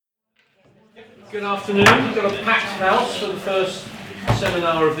Good afternoon. We've got a packed house for the first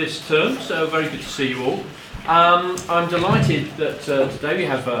seminar of this term, so very good to see you all. I'm delighted that today we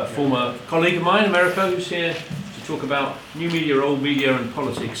have a former colleague of mine, Americo, who's here to talk about new media, old media and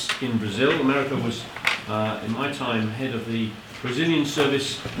politics in Brazil. Americo was, in my time, head of the Brazilian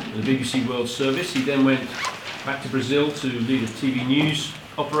service, the BBC World Service. He then went back to Brazil to lead a TV news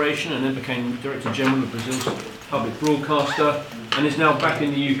operation and then became Director General of Brazil's public broadcaster and is now back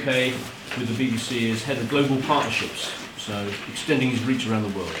in the UK with the BBC as head of global partnerships, so extending his reach around the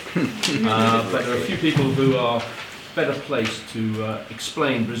world. But there are a few people who are better placed to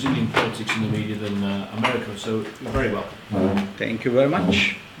explain Brazilian politics in the media than America, so you're very welcome. Thank you very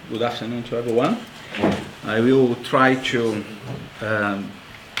much. Good afternoon to everyone. I will try to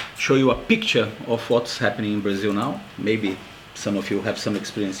show you a picture of what's happening in Brazil now. Maybe some of you have some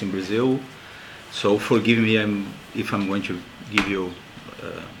experience in Brazil, so forgive me if I'm going to give you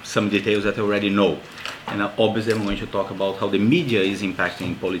some details that I already know. And obviously I'm going to talk about how the media is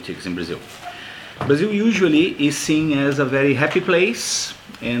impacting politics in Brazil. Brazil usually is seen as a very happy place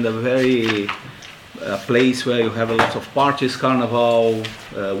and a place where you have a lot of parties, carnival,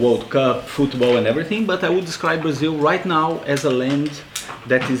 World Cup, football and everything, but I would describe Brazil right now as a land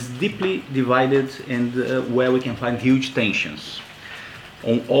that is deeply divided and where we can find huge tensions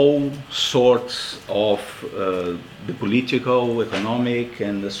on all sorts of the political, economic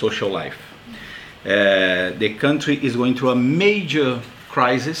and the social life. The country is going through a major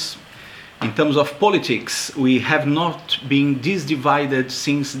crisis. In terms of politics, we have not been this divided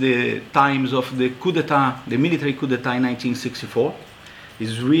since the times of the coup d'etat, the military coup d'etat in 1964.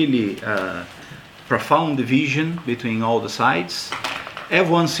 It's really a profound division between all the sides.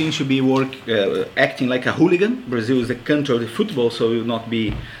 Everyone seems to be acting like a hooligan. Brazil is the country of the football, so you will not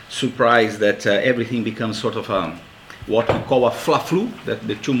be surprised that everything becomes sort of what we call a fla-flu, that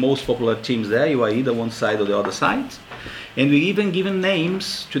the two most popular teams there, you are either one side or the other side. And we even given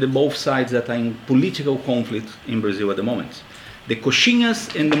names to the both sides that are in political conflict in Brazil at the moment. The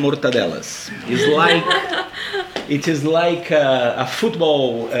coxinhas and the mortadelas. It is like a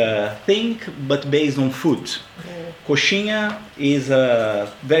football thing, but based on food. Coxinha is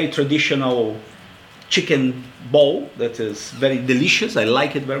a very traditional chicken ball that is very delicious. I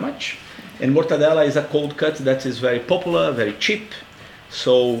like it very much. And mortadella is a cold cut that is very popular, very cheap.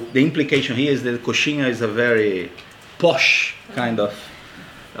 So the implication here is that coxinha is a very posh kind of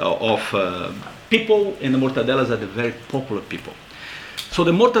people, and the mortadellas are the very popular people. So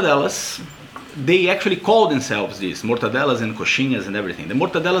the mortadellas, they actually call themselves this, mortadellas and coxinhas and everything. The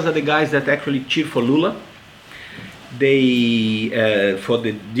mortadellas are the guys that actually cheer for Lula. They, for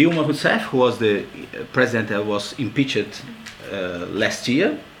the Dilma Rousseff, who was the president that was impeached last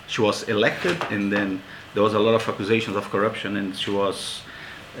year. She was elected, and then there was a lot of accusations of corruption, and she was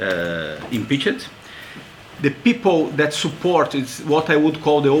impeached. The people that support is what I would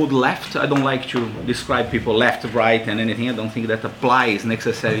call the old left. I don't like to describe people left, right, and anything. I don't think that applies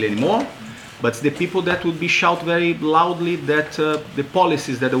necessarily anymore. But the people that would be shout very loudly that the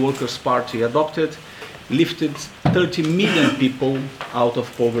policies that the Workers' Party adopted lifted 30 million people out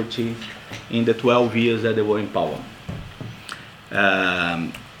of poverty in the 12 years that they were in power.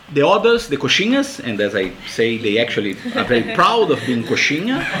 The others, the coxinhas, and as I say, they actually are very proud of being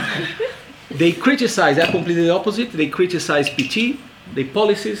coxinha. They criticize, they're completely the opposite. They criticize PT, the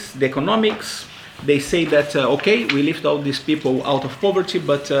policies, the economics. They say that, okay, we lift all these people out of poverty,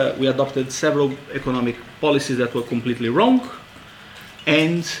 but we adopted several economic policies that were completely wrong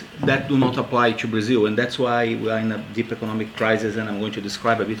and that do not apply to Brazil. And that's why we are in a deep economic crisis, and I'm going to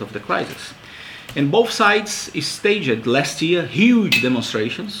describe a bit of the crisis. And both sides staged last year huge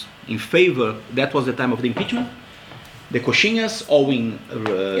demonstrations in favor, that was the time of the impeachment. The coxinhas all in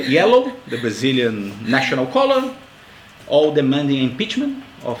yellow, the Brazilian national color, all demanding impeachment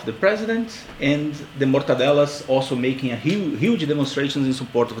of the president, and the mortadellas also making a huge demonstrations in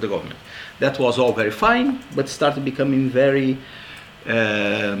support of the government. That was all very fine, but started becoming very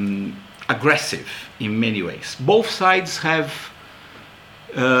aggressive in many ways. Both sides have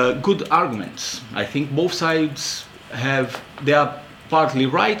good arguments. I think both sides they are partly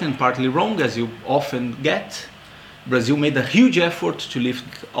right and partly wrong, as you often get. Brazil made a huge effort to lift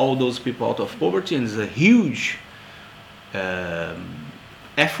all those people out of poverty, and it's a huge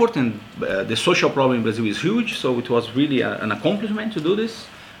effort, and the social problem in Brazil is huge, so it was really an accomplishment to do this.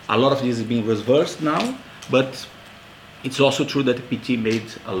 A lot of this is being reversed now, but it's also true that the PT made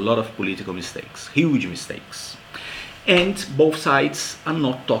a lot of political mistakes, huge mistakes. And both sides are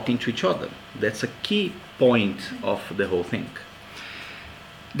not talking to each other. That's a key point of the whole thing.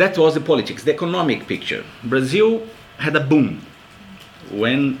 That was the politics. The economic picture. Brazil had a boom.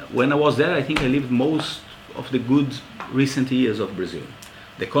 When I was there, I think I lived most of the good recent years of Brazil.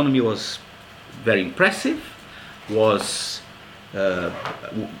 The economy was very impressive, was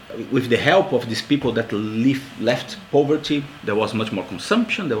with the help of these people that left poverty, there was much more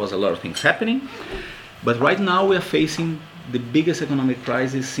consumption, there was a lot of things happening. But right now we are facing the biggest economic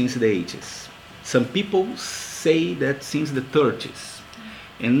crisis since the 80s. Some people say that since the 30s.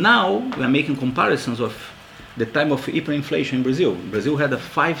 And now we are making comparisons of the time of hyperinflation in Brazil. Brazil had a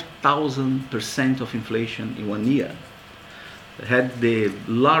 5,000% of inflation in 1 year. It had the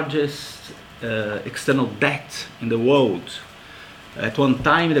largest external debt in the world. At one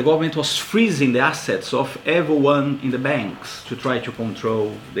time, the government was freezing the assets of everyone in the banks to try to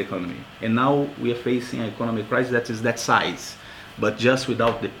control the economy. And now we are facing an economic crisis that is that size, but just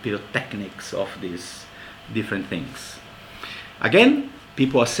without the pyrotechnics of these different things. Again,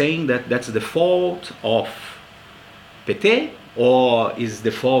 people are saying that that's the fault of PT, or is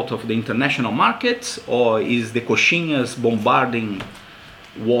the fault of the international markets, or is the coxinhas bombarding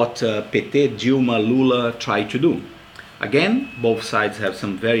what PT, Dilma, Lula tried to do. Again, both sides have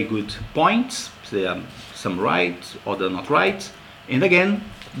some very good points. They are some right or they're not right. And again,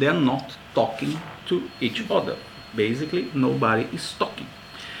 they are not talking to each other. Basically, nobody is talking.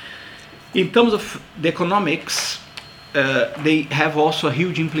 In terms of the economics, they have also a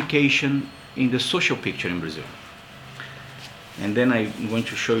huge implication in the social picture in Brazil. And then I'm going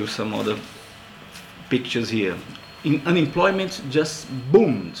to show you some other pictures here. Unemployment just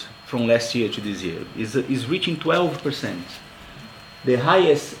boomed from last year to this year. Is reaching 12%. The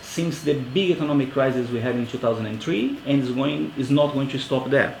highest since the big economic crisis we had in 2003, and is not going to stop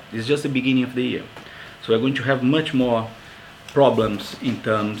there. It's just the beginning of the year. So we're going to have much more problems in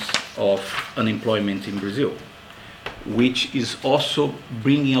terms of unemployment in Brazil, which is also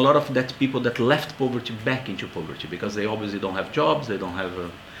bringing a lot of that people that left poverty back into poverty, because they obviously don't have jobs, they don't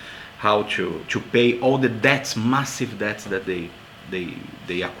have how to pay all the debts, massive debts that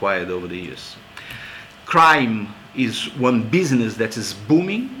they acquired over the years. Crime is one business that is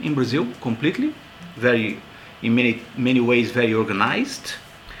booming in Brazil completely, in many ways very organized.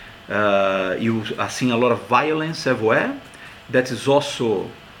 You are seeing a lot of violence everywhere. That is also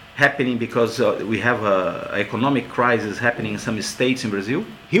happening because we have an economic crisis happening in some states in Brazil.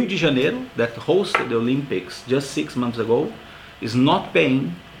 Rio de Janeiro, that hosted the Olympics just 6 months ago, is not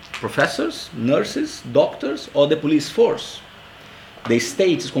paying professors, nurses, doctors, or the police force. The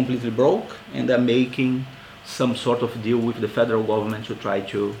state is completely broke, and they're making some sort of deal with the federal government to try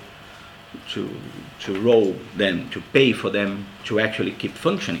to roll them, to pay for them to actually keep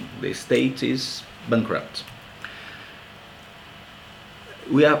functioning. The state is bankrupt.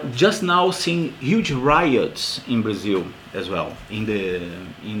 We are just now seeing huge riots in Brazil as well, in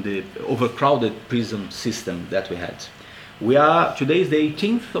the overcrowded prison system that we had. Today is the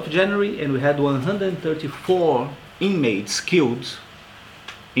 18th of January, and we had 134 inmates killed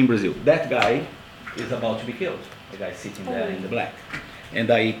in Brazil. That guy is about to be killed, the guy sitting there in the black.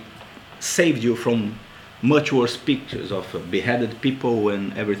 And I saved you from much worse pictures of beheaded people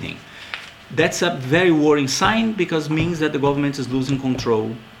and everything. That's a very worrying sign, because it means that the government is losing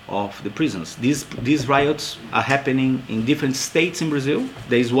control of the prisons. These riots are happening in different states in Brazil.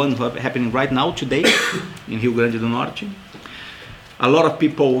 There is one happening right now, today, in Rio Grande do Norte. A lot of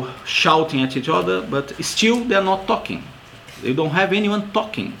people shouting at each other, but still they're not talking. They don't have anyone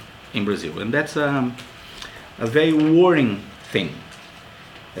talking in Brazil, and that's a very worrying thing.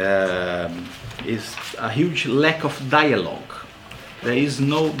 Is a huge lack of dialogue. There is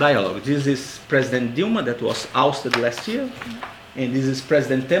no dialogue. This is President Dilma that was ousted last year, and this is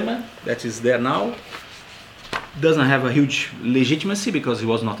President Temer that is there now. Doesn't have a huge legitimacy because he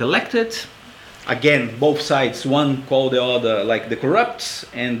was not elected. Again, both sides, one call the other like the corrupts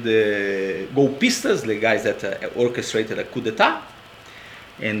and the golpistas, the guys that orchestrated a coup d'etat.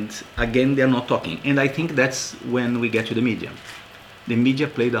 And again, they're not talking. And I think that's when we get to the media. The media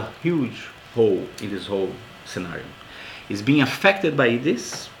played a huge role in this whole scenario. It's being affected by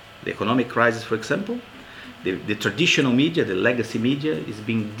this, the economic crisis, for example. The traditional media, the legacy media, is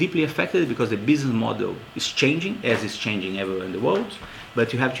being deeply affected because the business model is changing, as it's changing everywhere in the world.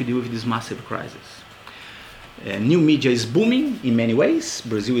 But you have to deal with this massive crisis. New media is booming in many ways.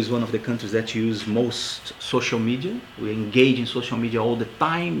 Brazil is one of the countries that use most social media. We engage in social media all the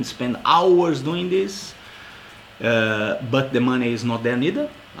time, spend hours doing this. But the money is not there neither,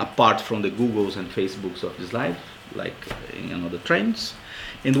 apart from the Googles and Facebooks of this life, like in other trends.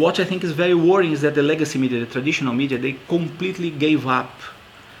 And what I think is very worrying is that the legacy media, the traditional media, they completely gave up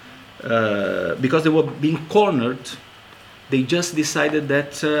because they were being cornered. They just decided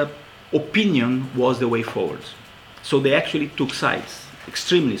that opinion was the way forward. So they actually took sides.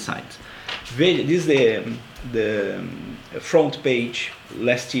 extremely sides. Veja, this is the front page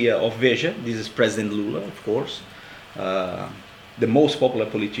last year of Veja. This is President Lula, of course, the most popular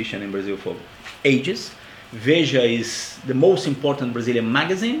politician in Brazil for ages. Veja is the most important Brazilian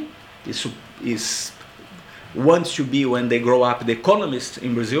magazine. Is wants to be, when they grow up, the economist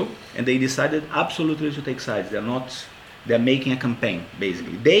in Brazil, and they decided absolutely to take sides. They're making a campaign,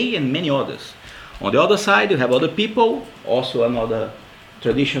 basically. They and many others. On the other side, you have other people, also another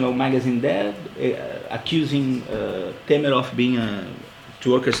traditional magazine there, accusing Temer of being to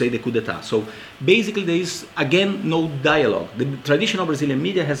orchestrate the coup d'etat. So basically there is, again, no dialogue. The traditional Brazilian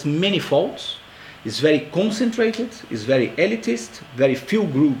media has many faults. It's very concentrated, it's very elitist, very few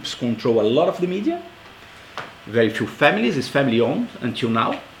groups control a lot of the media, very few families, it's family owned until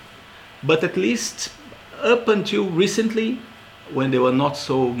now. But at least up until recently, when they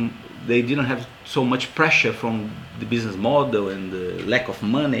didn't have so much pressure from the business model and the lack of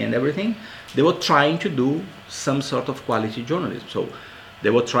money and everything, they were trying to do some sort of quality journalism. So they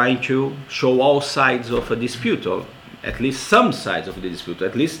were trying to show all sides of a dispute, or at least some sides of the dispute,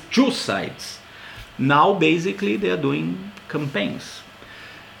 at least two sides. Now basically they are doing campaigns.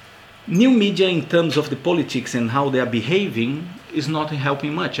 New media, in terms of the politics and how they are behaving, is not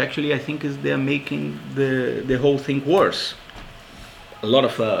helping much. Actually, I think they are making the whole thing worse. A lot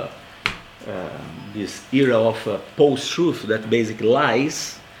of this era of post-truth that basically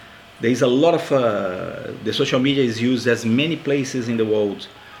lies. There is a lot of the social media is used as many places in the world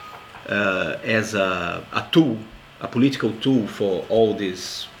as a tool, a political tool for all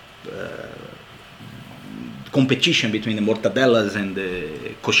this competition between the mortadellas and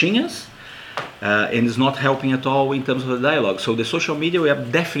the coxinhas, and it's not helping at all in terms of the dialogue. So the social media, we are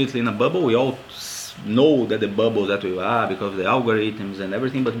definitely in a bubble. We all know that the bubble that we are because of the algorithms and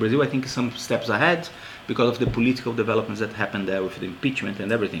everything, but Brazil, I think, is some steps ahead because of the political developments that happened there with the impeachment and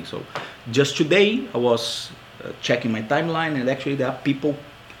everything. So just today I was checking my timeline, and actually there are people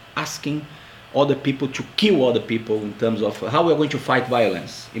asking other people to kill other people in terms of how we're going to fight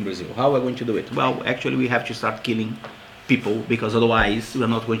violence in Brazil, how we're going to do it. Well, actually we have to start killing people, because otherwise we're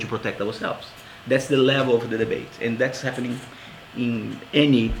not going to protect ourselves. That's the level of the debate, and that's happening in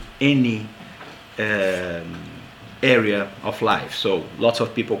any area of life. So lots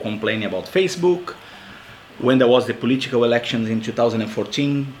of people complaining about Facebook. When there was the political elections in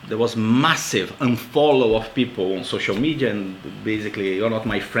 2014, there was massive unfollow of people on social media, and basically, you're not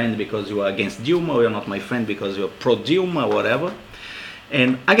my friend because you are against Dilma, or you're not my friend because you're pro-Dilma, or whatever.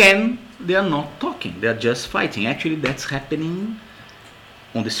 And again, they are not talking, they are just fighting. Actually, that's happening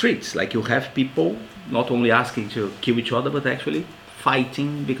on the streets. Like, you have people not only asking to kill each other, but actually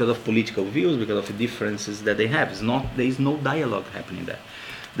fighting because of political views, because of the differences that they have. There is no dialogue happening there.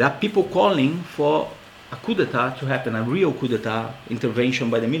 There are people calling for a coup d'etat to happen, a real coup d'etat intervention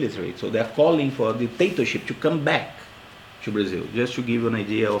by the military. So they are calling for a dictatorship to come back to Brazil, just to give you an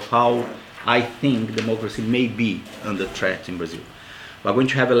idea of how I think democracy may be under threat in Brazil. We're going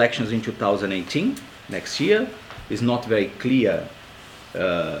to have elections in 2018, next year. It's not very clear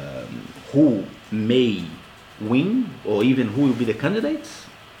who may win, or even who will be the candidates.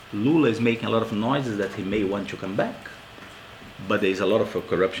 Lula is making a lot of noises that he may want to come back, but there is a lot of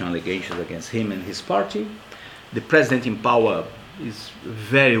corruption allegations against him and his party. The president in power is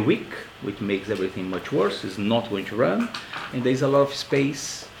very weak, which makes everything much worse. He's not going to run, and there is a lot of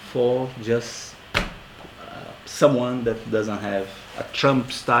space for just someone that doesn't have a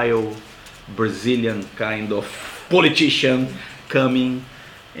Trump-style Brazilian kind of politician coming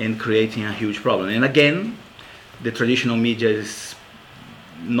and creating a huge problem. And again, the traditional media is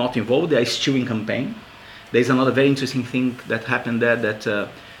not involved. They are still in campaign. There's another very interesting thing that happened there, that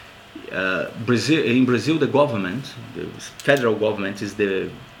in Brazil, the government, the federal government, has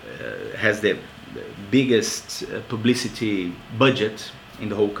the biggest publicity budget in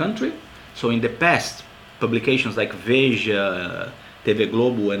the whole country. So in the past, publications like Veja, TV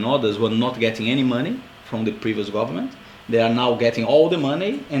Globo and others were not getting any money from the previous government. They are now getting all the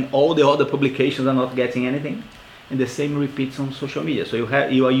money, and all the other publications are not getting anything. And the same repeats on social media. So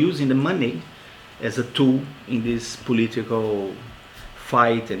you are using the money as a tool in this political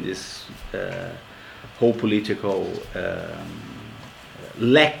fight and this whole political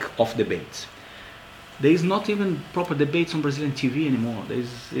lack of debate. There is not even proper debates on Brazilian TV anymore.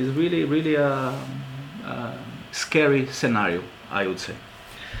 It's really a scary scenario, I would say.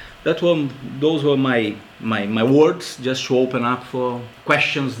 Those were my words, just to open up for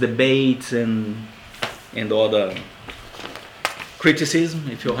questions, debates, and other criticism,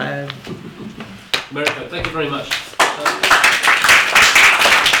 if you have. Americo, thank you very much.